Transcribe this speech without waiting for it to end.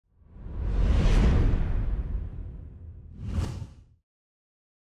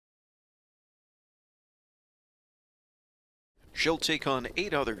She'll take on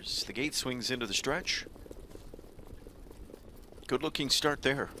 8 others. The gate swings into the stretch. Good looking start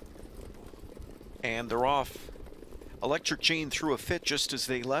there. And they're off. Electric Jane threw a fit just as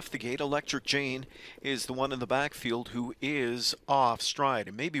they left the gate. Electric Jane is the one in the backfield who is off stride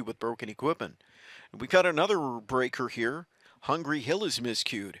and maybe with broken equipment. We got another breaker here. Hungry Hill is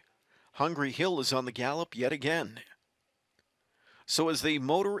miscued. Hungry Hill is on the gallop yet again. So as they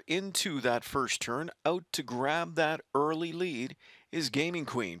motor into that first turn, out to grab that early lead is Gaming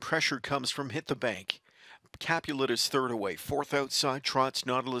Queen. Pressure comes from Hit the Bank. Capulet is third away. Fourth outside trots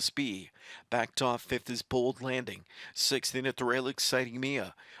Nautilus B. Backed off fifth is Bold Landing. Sixth in at the rail, Exciting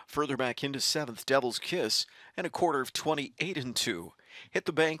Mia. Further back into seventh, Devil's Kiss. And a quarter of 28 and 2. Hit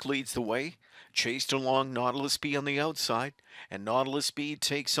the Bank leads the way. Chased along Nautilus B on the outside. And Nautilus B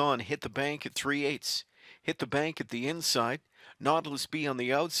takes on Hit the Bank at 3/8. Hit the Bank at the inside. Nautilus B on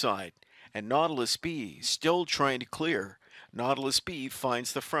the outside. And Nautilus B still trying to clear. Nautilus B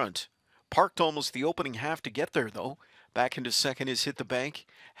finds the front. Parked almost the opening half to get there, though. Back into second is Hit the Bank.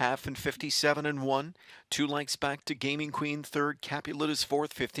 Half and 57 and 1. 2 lengths back to Gaming Queen third. Capulet is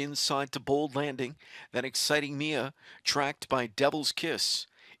fourth. Fifth inside to Bold Landing. Then Exciting Mia, tracked by Devil's Kiss.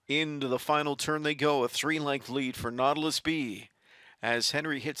 Into the final turn they go. A 3-length lead for Nautilus B. As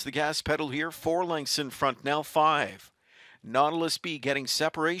Henry hits the gas pedal here, 4 lengths in front, now 5. Nautilus B getting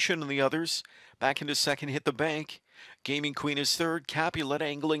separation in the others. Back into second, Hit the Bank. Gaming Queen is third. Capulet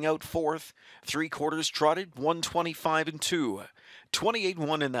angling out fourth. 3/4 trotted, 125 and 2.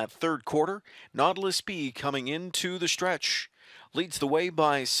 28-1 in that third quarter. Nautilus B coming into the stretch. Leads the way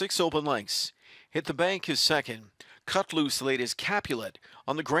by 6 open lengths. Hit the Bank is second. Cut Loose late is Capulet.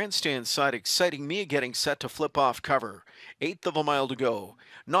 On the grandstand side, Exciting Mia getting set to flip off cover. 1/8 of a mile to go.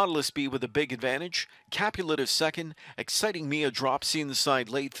 Nautilus B with a big advantage. Capulet is second. Exciting Mia drops inside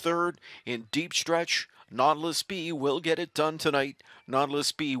late third. In deep stretch, Nautilus B will get it done tonight.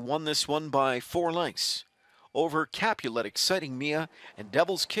 Nautilus B won this one by 4 lengths. Over Capulet, Exciting Mia, and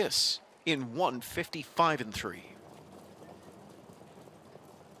Devil's Kiss in 155 and 3.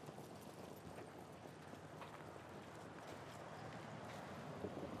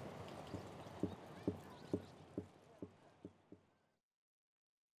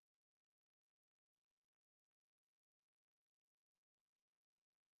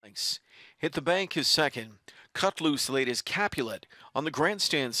 Hit the Bank is second. Cut Loose late is Capulet. On the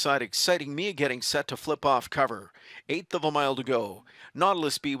grandstand side, Exciting Mia getting set to flip off cover. 1/8 of a mile to go.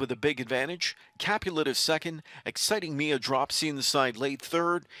 Nautilus B with a big advantage. Capulet is second. Exciting Mia drops inside late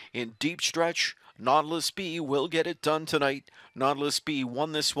third. In deep stretch, Nautilus B will get it done tonight. Nautilus B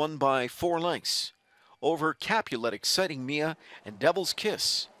won this one by 4 lengths. Over Capulet, Exciting Mia, and Devil's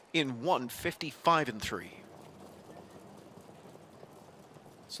Kiss in 155 and 3.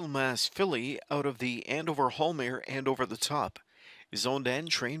 Mass filly out of the Andover Hallmare and Over the Top is owned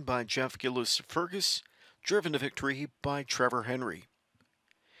and trained by Jeff Gillis Fergus, driven to victory by Trevor Henry.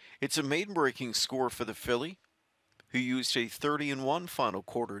 It's a maiden-breaking score for the filly, who used a 30-1 final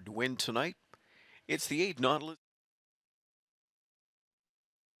quarter to win tonight. It's the 8 Nautilus.